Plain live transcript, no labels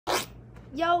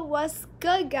Yo, what's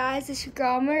good, guys? It's your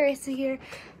girl Marissa here,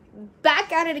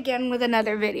 back at it again with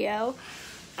another video.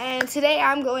 And today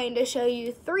I'm going to show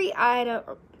you three items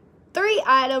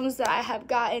that I have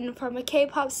gotten from a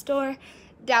K-pop store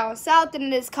down south,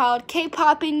 and it is called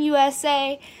Kpop in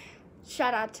USA.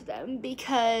 Shout out to them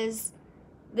because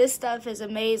this stuff is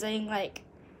amazing. Like,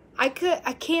 I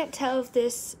can't tell if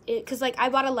this is, cause like I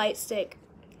bought a light stick.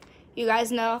 You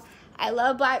guys know I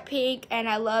love Blackpink and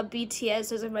I love BTS.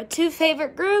 Those are my two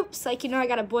favorite groups. Like, you know, I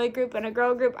got a boy group and a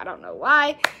girl group. I don't know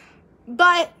why,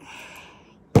 but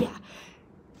yeah.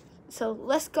 So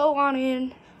let's go on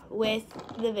in with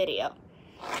the video.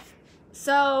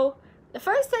 So the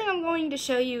first thing I'm going to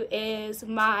show you is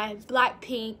my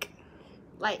Blackpink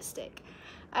light stick.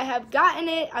 I have gotten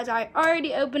it, as I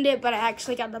already opened it, but I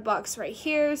actually got the box right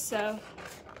here. So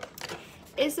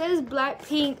it says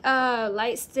Blackpink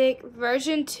light stick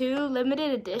version 2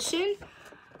 limited edition.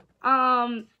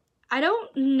 I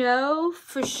don't know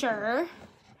for sure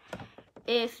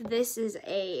if this is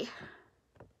it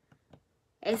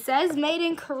says made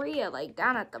in Korea, like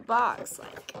down at the box.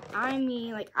 Like, I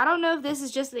mean, like, I don't know if this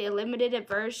is just the limited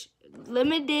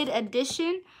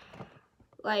edition.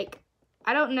 Like,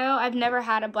 I don't know. I've never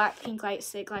had a Blackpink light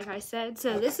stick, like I said.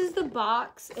 So this is the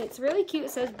box. It's really cute.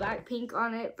 It says Blackpink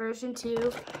on it, version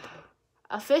 2.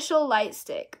 Official light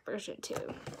stick, version 2.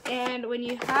 And when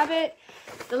you have it,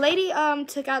 the lady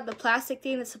took out the plastic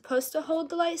thing that's supposed to hold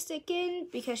the light stick in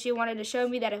because she wanted to show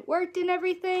me that it worked and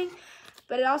everything.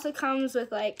 But it also comes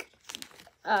with, like,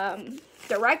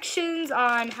 directions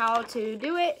on how to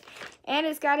do it. And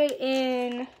it's got it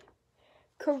in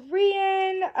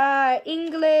Korean,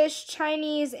 English,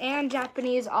 Chinese, and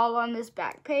Japanese all on this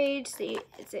back page. See,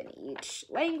 it's in each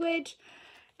language.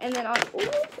 And then on,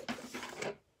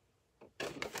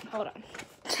 hold on.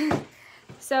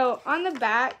 So on the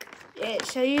back, it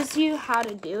shows you how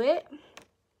to do it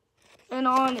and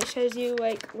all, and it shows you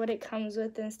like what it comes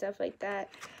with and stuff like that.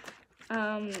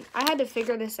 I had to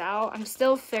figure this out. I'm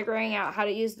still figuring out how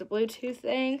to use the Bluetooth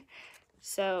thing.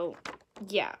 So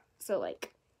yeah, so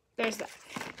like there's that.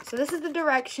 So this is the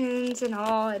directions and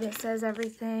all, and it says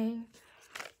everything.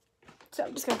 So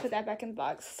I'm just gonna put that back in the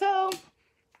box. So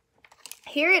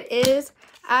here it is.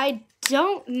 I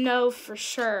don't know for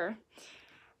sure,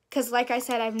 because like I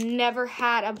said, I've never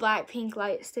had a Blackpink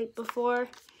light stick before.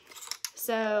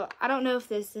 So I don't know if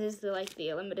this is the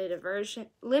limited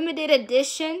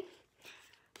edition,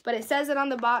 but it says it on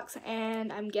the box,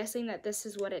 and I'm guessing that this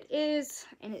is what it is.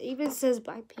 And it even says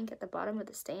Blackpink at the bottom of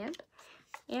the stand.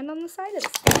 And on the side of the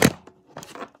stand.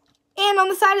 And on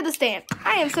the side of the stand.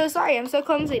 I am so sorry. I'm so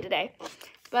clumsy today.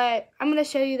 But I'm going to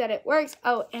show you that it works.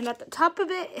 Oh, and at the top of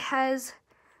it, it has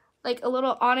like a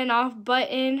little on and off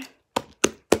button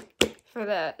for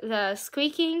the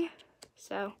squeaking.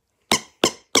 So,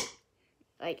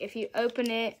 like if you open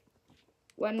it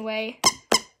one way,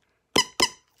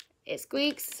 it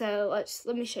squeaks. So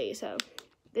let me show you. So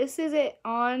this is it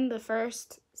on the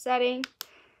first setting.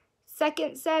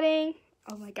 Second setting.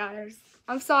 Oh my god,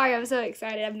 I'm sorry, I'm so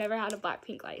excited. I've never had a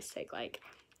Blackpink light stick. Like,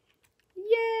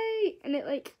 yay! And it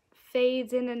like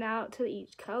fades in and out to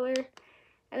each color.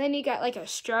 And then you got like a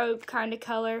strobe kind of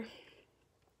color.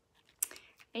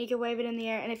 And you can wave it in the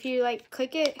air. And if you like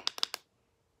click it,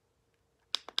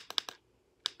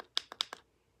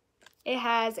 it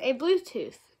has a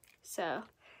Bluetooth. So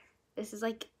this is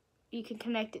like, you can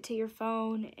connect it to your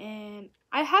phone, and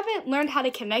I haven't learned how to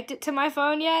connect it to my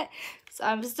phone yet, so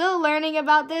I'm still learning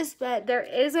about this, but there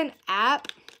is an app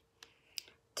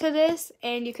to this,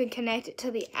 and you can connect it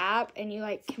to the app, and you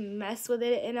like can mess with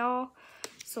it and all.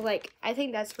 So like, I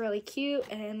think that's really cute,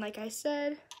 and like I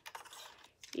said,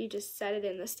 you just set it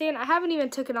in the stand. I haven't even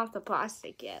taken off the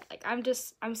plastic yet. Like,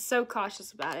 I'm so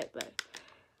cautious about it, but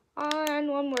on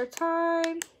one more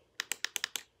time.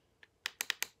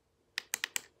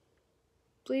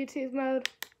 Bluetooth mode,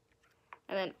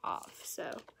 and then off.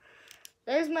 So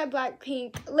there's my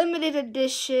Blackpink limited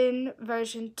edition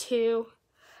version 2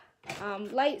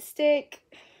 light stick.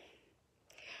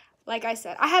 Like I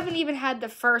said, I haven't even had the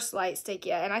first light stick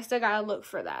yet, and I still gotta look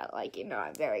for that. Like, you know,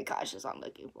 I'm very cautious on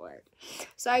looking for it.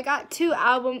 So I got two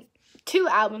albums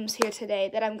here today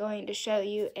that I'm going to show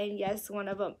you, and yes, one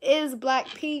of them is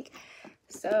Blackpink.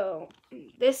 So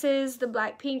this is the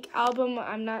Blackpink album.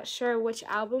 I'm not sure which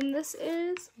album this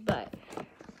is, but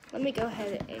let me go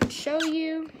ahead and show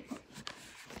you.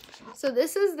 So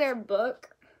this is their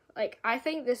book. Like, I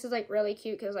think this is like really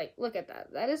cute because like, look at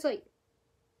that. That is like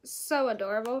so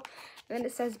adorable. And then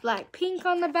it says Blackpink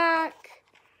on the back.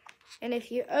 And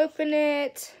if you open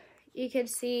it, you can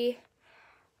see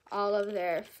all of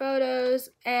their photos.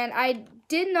 And I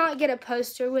did not get a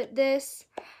poster with this.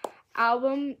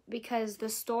 album because the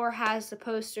store has the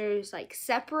posters like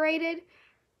separated.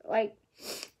 Like,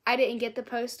 I didn't get the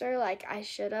poster like I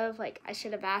should have. Like, I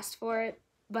should have asked for it,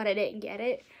 but I didn't get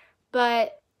it.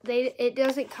 But it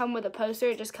doesn't come with a poster,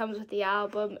 it just comes with the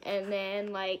album and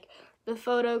then like the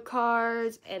photo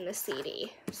cards and the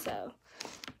CD. So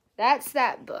that's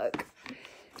that book.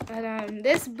 And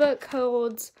this book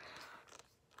holds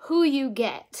who you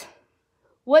get,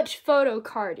 which photo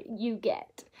card you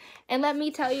get. And let me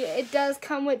tell you, it does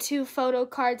come with 2 photo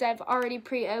cards. I've already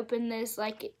pre-opened this,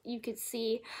 like you could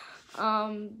see.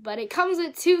 But it comes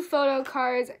with 2 photo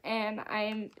cards, and I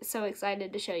am so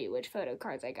excited to show you which photo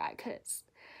cards I got because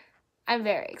I'm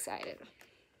very excited.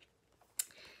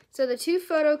 So the 2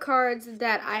 photo cards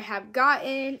that I have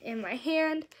gotten in my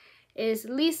hand is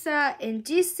Lisa and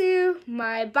Jisoo,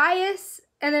 my bias,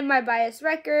 and then my bias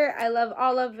wrecker. I love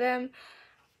all of them.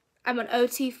 I'm an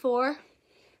OT4.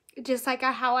 Just like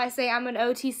how I say I'm an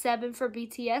OT7 for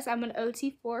BTS, I'm an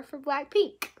OT4 for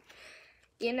Blackpink.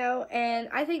 You know, and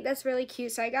I think that's really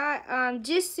cute. So I got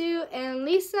Jisoo and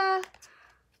Lisa,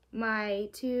 my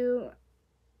 2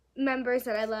 members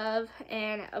that I love,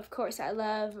 and of course I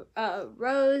love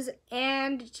Rose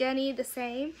and Jennie the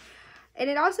same. And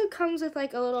it also comes with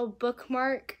like a little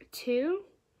bookmark too.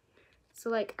 So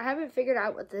like I haven't figured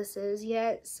out what this is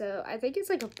yet, so I think it's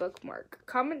like a bookmark.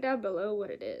 Comment down below what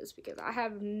it is because I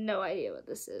have no idea what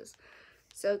this is.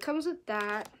 So it comes with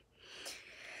that.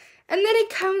 And then it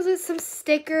comes with some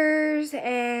stickers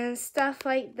and stuff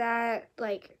like that.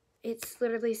 Like, it's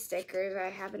literally stickers. I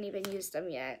haven't even used them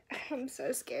yet. I'm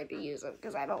so scared to use them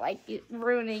because I don't like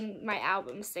ruining my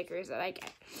album stickers that I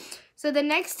get. So the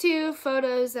next 2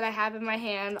 photos that I have in my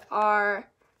hand are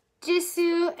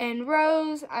Jisoo and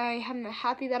Rose. I am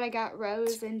happy that I got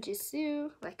Rose and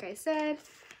Jisoo, like I said.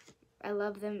 I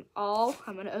love them all.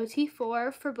 I'm an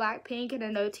OT4 for Blackpink and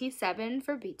an OT7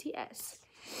 for BTS.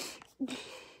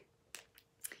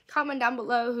 Comment down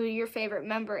below who your favorite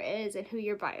member is and who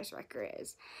your bias wrecker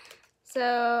is.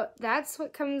 So that's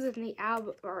what comes in the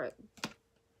album, or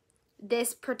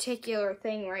this particular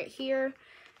thing right here.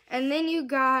 And then you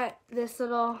got this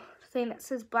little thing that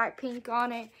says Blackpink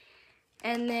on it.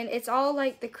 And then it's all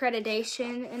like the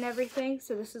accreditation and everything.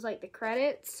 So this is like the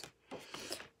credits.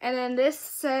 And then this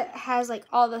set has like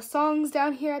all the songs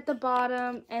down here at the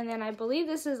bottom. And then I believe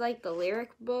this is like the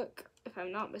lyric book, if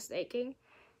I'm not mistaken.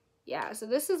 Yeah, so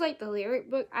this is like the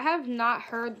lyric book. I have not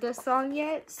heard this song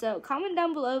yet, so comment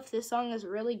down below if this song is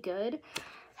really good.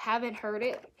 Haven't heard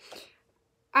it.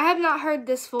 I have not heard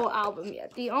this full album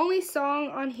yet. The only song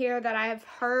on here that I have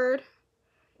heard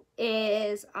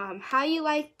is How You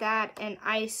Like That and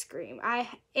Ice Cream.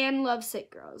 And Lovesick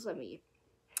Girls.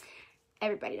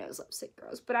 Everybody knows Lovesick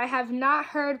Girls. But I have not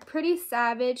heard Pretty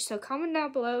Savage, so comment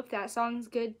down below if that song's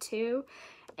good too.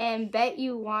 And Bet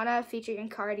You Wanna featuring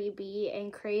Cardi B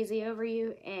and Crazy Over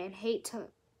You and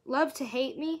Love to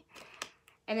Hate Me.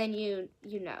 And then you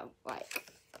know,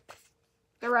 like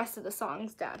the rest of the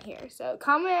songs down here. So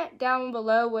comment down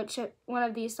below which one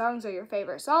of these songs are your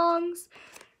favorite songs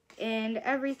and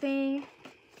everything.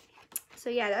 So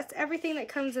yeah, that's everything that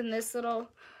comes in this little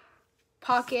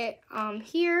pocket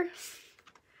here.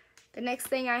 The next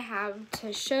thing I have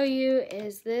to show you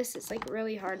is this. It's like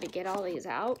really hard to get all these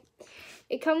out.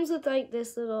 It comes with like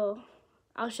this little,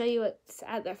 I'll show you what's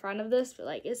at the front of this, but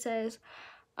like it says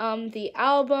the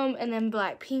album and then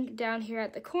Blackpink down here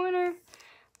at the corner.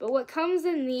 But what comes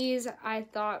in these I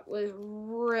thought was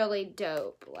really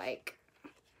dope. Like,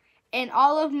 in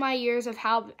all of my years of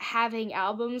having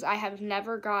albums, I have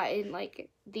never gotten like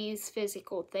these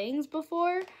physical things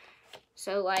before.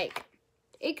 So like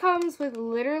it comes with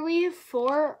literally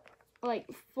 4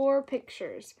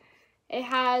 pictures. It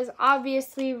has,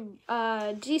 obviously,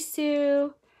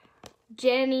 Jisoo,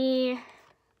 Jennie,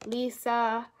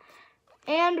 Lisa,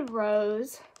 and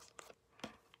Rose.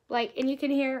 Like, and you can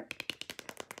hear,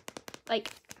 like,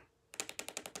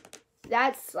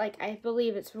 that's, like, I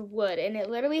believe it's wood. And it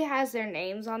literally has their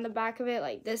names on the back of it.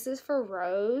 Like, this is for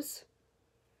Rose.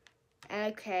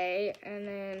 Okay, and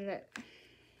then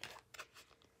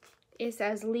it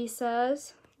says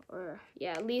Lisa's, or,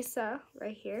 yeah, Lisa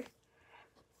right here.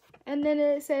 And then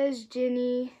it says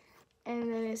Jennie,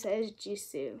 and then it says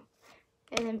Jisoo,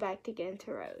 and then back again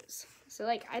to Rose. So,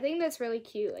 like, I think that's really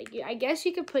cute. Like, I guess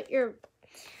you could put your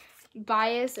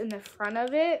bias in the front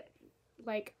of it.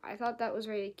 Like, I thought that was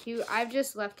really cute. I've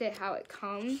just left it how it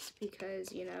comes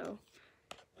because, you know,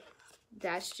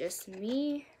 that's just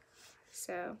me.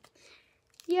 So,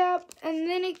 yep. And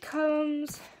then it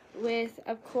comes with,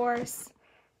 of course,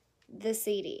 the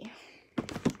CD.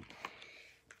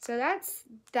 So that's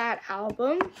that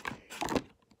album.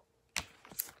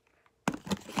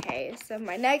 Okay, so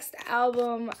my next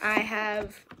album, I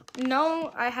have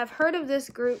heard of this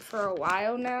group for a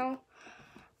while now,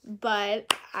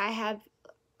 but I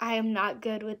am not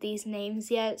good with these names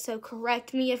yet, so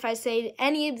correct me if I say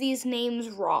any of these names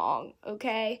wrong,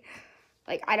 okay?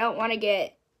 Like, I don't want to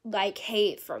get, like,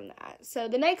 hate from that. So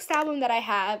the next album that I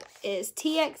have is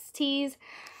TXT's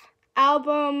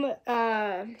album,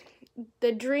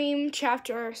 The Dream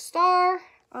Chapter Star,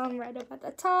 right up at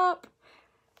the top.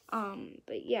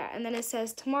 But yeah, and then it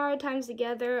says Tomorrow Times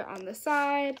Together on the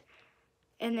side.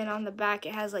 And then on the back,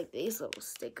 it has, like, these little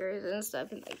stickers and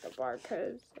stuff and, like, the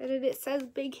barcodes. And then it says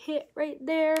Big Hit right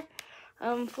there.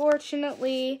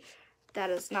 Unfortunately, that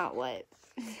is not what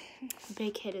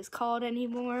Big Hit is called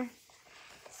anymore.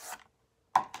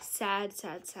 Sad,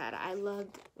 sad, sad. I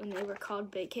loved when they were called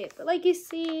Big Hit. But, like, you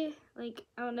see, like,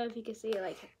 I don't know if you can see it,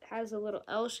 like, it has a little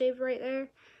L shape right there.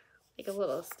 Like a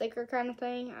little sticker kind of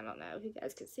thing. I don't know if you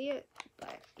guys can see it.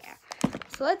 But, yeah.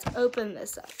 So, let's open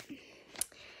this up.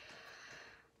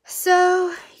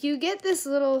 So, you get this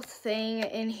little thing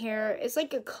in here. It's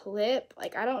like a clip.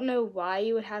 Like, I don't know why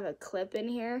you would have a clip in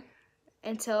here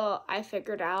until I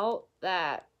figured out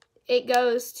that it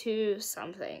goes to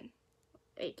something.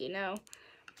 Like, you know.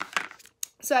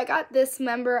 So, I got this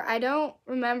member. I don't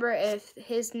remember if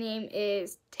his name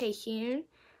is Taehyun.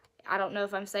 I don't know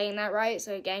if I'm saying that right.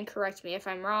 So, again, correct me if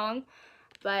I'm wrong.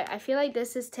 But I feel like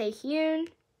this is Taehyun.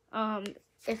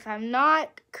 If I'm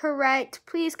not correct,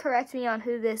 please correct me on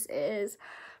who this is.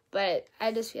 But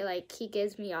I just feel like he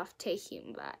gives me off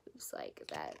Taehyun vibes. Like,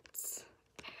 that's...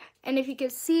 And if you can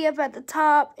see up at the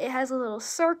top, it has a little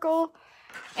circle.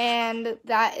 And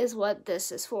that is what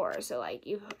this is for. So, like,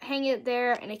 you hang it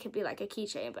there, and it could be like a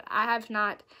keychain. But I have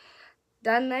not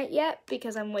done that yet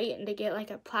because I'm waiting to get, like,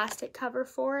 a plastic cover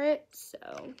for it.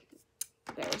 So,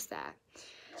 there's that.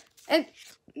 And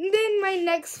then my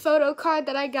next photo card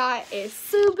that I got is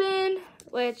Subin,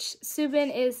 which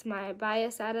Subin is my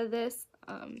bias out of this.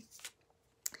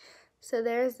 So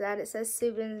there's that. It says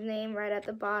Subin's name right at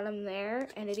the bottom there.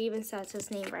 And it even says his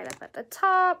name right up at the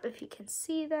top, if you can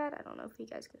see that. I don't know if you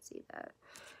guys can see that.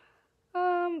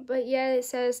 But yeah, it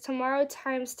says Tomorrow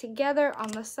Times Together on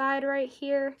the side right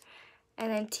here.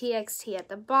 And then TXT at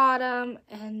the bottom.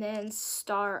 And then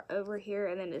Star over here.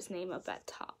 And then his name up at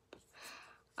top.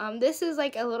 This is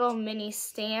like a little mini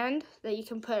stand that you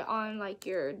can put on like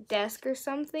your desk or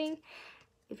something.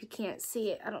 If you can't see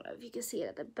it, I don't know if you can see it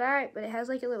at the back, but it has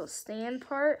like a little stand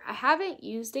part. I haven't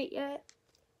used it yet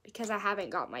because I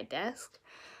haven't got my desk.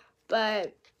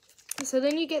 But, so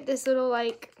then you get this little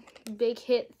like Big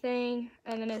Hit thing,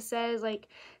 and then it says like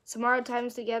Tomorrow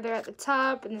Times Together at the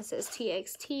top, and it says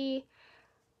TXT.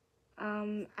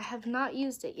 I have not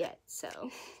used it yet, so.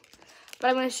 But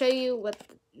I'm going to show you what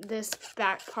this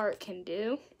back part can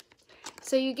do.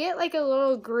 So you get like a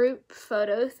little group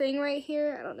photo thing right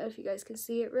here. I don't know if you guys can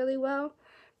see it really well.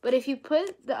 But if you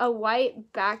put a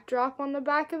white backdrop on the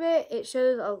back of it, it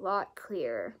shows a lot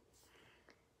clearer.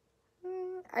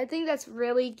 I think that's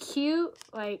really cute.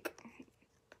 Like,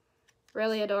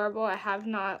 really adorable. I have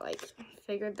not like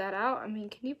figured that out. I mean,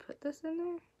 can you put this in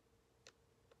there?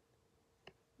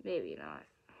 Maybe not.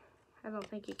 I don't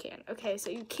think you can. Okay, so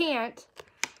you can't.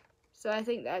 So I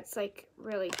think that's like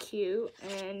really cute.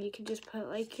 And you can just put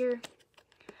like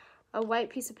a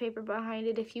white piece of paper behind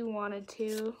it if you wanted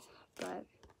to. But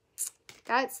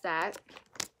that's that.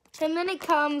 And then it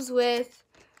comes with,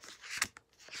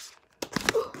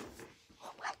 oh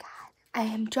my god, I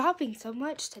am dropping so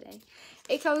much today.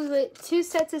 It comes with 2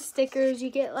 sets of stickers. You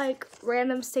get like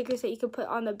random stickers that you can put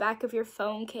on the back of your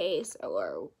phone case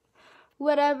or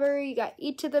whatever. You got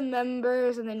each of the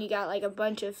members, and then you got like a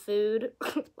bunch of food.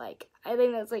 Like, I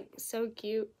think that's like so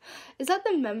cute. Is that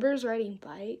the members riding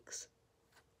bikes?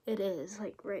 It is,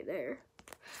 like right there.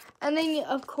 And then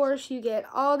of course you get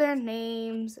all their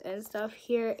names and stuff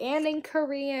here, and in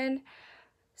Korean.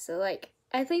 So like,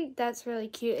 I think that's really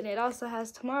cute. And it also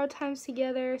has Tomorrow Times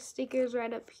Together stickers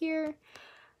right up here.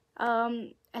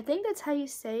 I think that's how you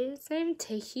say his name,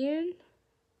 Taehyun.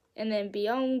 And then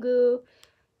Byunggu,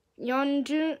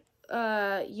 Yeonjun,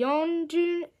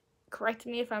 correct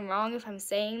me if I'm wrong if I'm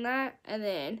saying that. And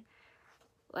then,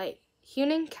 like,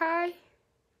 Huening Kai.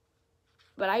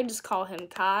 But I just call him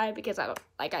Kai because I don't,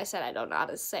 like I said, I don't know how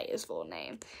to say his full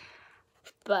name.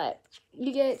 But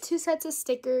you get 2 sets of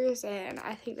stickers, and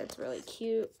I think that's really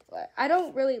cute. But I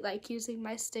don't really like using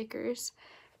my stickers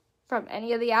from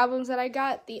any of the albums that I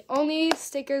got. The only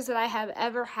stickers that I have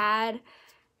ever had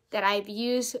that I've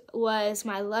used was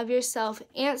my Love Yourself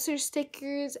answer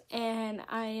stickers, and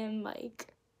I am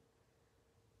like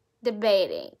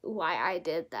debating why I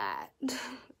did that.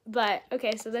 But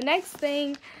okay, so the next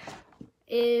thing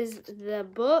is the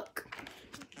book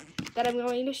that I'm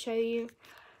going to show you.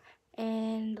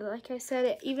 And like I said,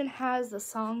 it even has the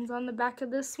songs on the back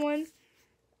of this one.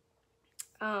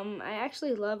 I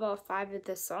actually love all 5 of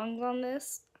the songs on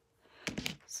this.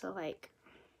 So like,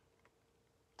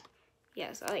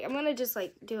 yeah, so like I'm gonna just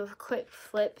like do a quick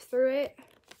flip through it.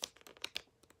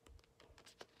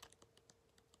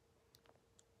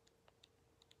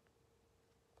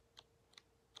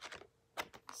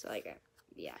 So like,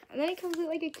 yeah, and then it comes with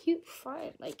like a cute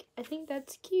front. Like, I think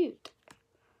that's cute.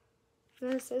 And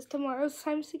then it says tomorrow's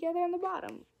times together on the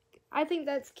bottom. I think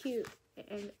that's cute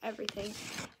and everything.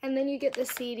 And then you get the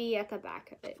CD at the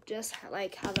back of it, just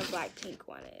like how the Blackpink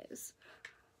one is.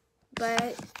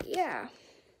 But yeah,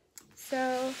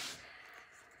 so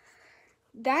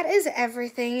that is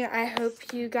everything. I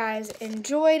hope you guys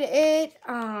enjoyed it.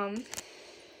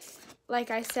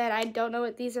 Like I said, I don't know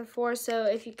what these are for, so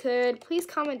if you could, please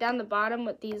comment down the bottom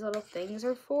what these little things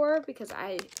are for, because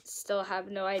I still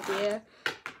have no idea.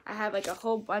 I have like a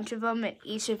whole bunch of them in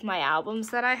each of my albums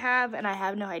that I have, and I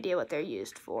have no idea what they're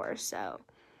used for, so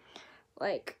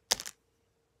like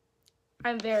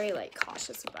I'm very like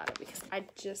cautious about it because I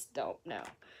just don't know.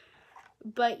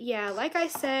 But yeah, like I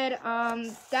said,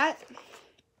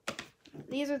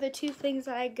 these are the 2 things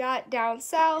that I got down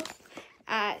south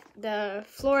at the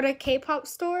Florida K-pop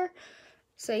store.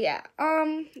 So yeah,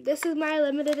 this is my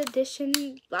limited edition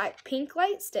Blackpink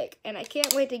light stick, and I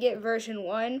can't wait to get version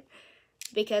 1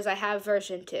 because I have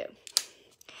version 2.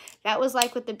 That was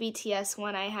like with the BTS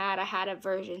one I had a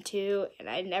version 2, and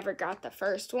I never got the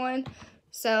first one.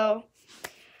 So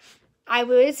I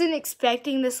wasn't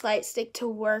expecting this light stick to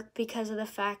work because of the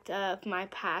fact of my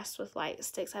past with light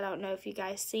sticks. I don't know if you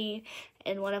guys seen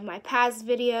in one of my past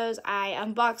videos, I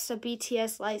unboxed a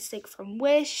BTS light stick from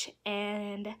Wish,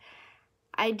 and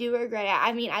I do regret it.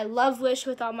 I mean, I love Wish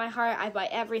with all my heart. I buy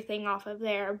everything off of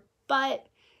there, but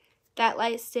that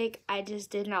light stick, I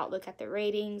just did not look at the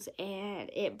ratings, and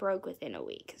it broke within a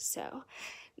week. So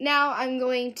now I'm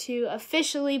going to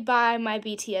officially buy my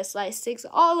BTS light sticks,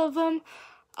 all of them,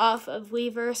 off of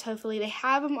Weverse. Hopefully they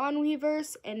have them on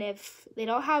Weverse, and if they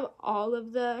don't have all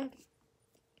of the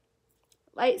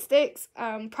light sticks,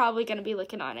 I'm probably going to be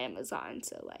looking on Amazon.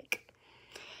 So like,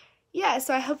 yeah,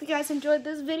 so I hope you guys enjoyed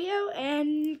this video,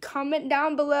 and comment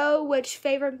down below which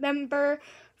favorite member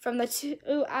from the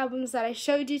 2 albums that I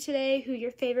showed you today, who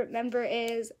your favorite member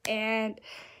is. And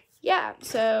yeah,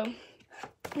 so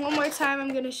one more time, I'm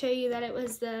going to show you that it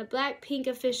was the Blackpink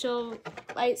official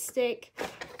light stick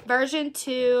version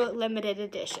 2 limited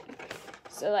edition.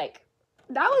 So like,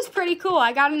 that was pretty cool.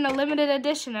 I got in a limited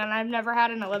edition, and I've never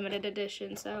had in a limited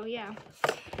edition, so yeah.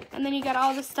 And then you got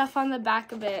all the stuff on the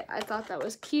back of it. I thought that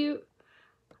was cute.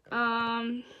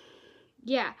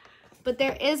 Yeah, but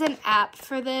there is an app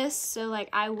for this, so like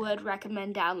I would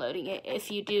recommend downloading it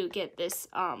if you do get this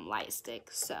light stick.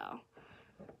 So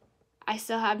I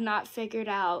still have not figured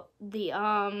out the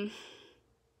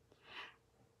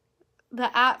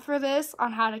app for this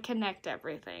on how to connect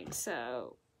everything.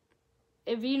 So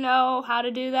if you know how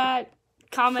to do that,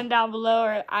 comment down below,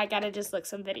 or I gotta just look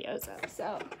some videos up.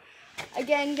 So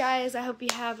again, guys, I hope you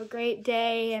have a great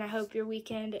day, and I hope your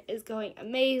weekend is going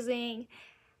amazing.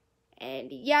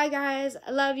 And yeah, guys,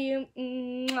 I love you.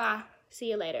 Mwah. See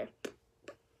you later.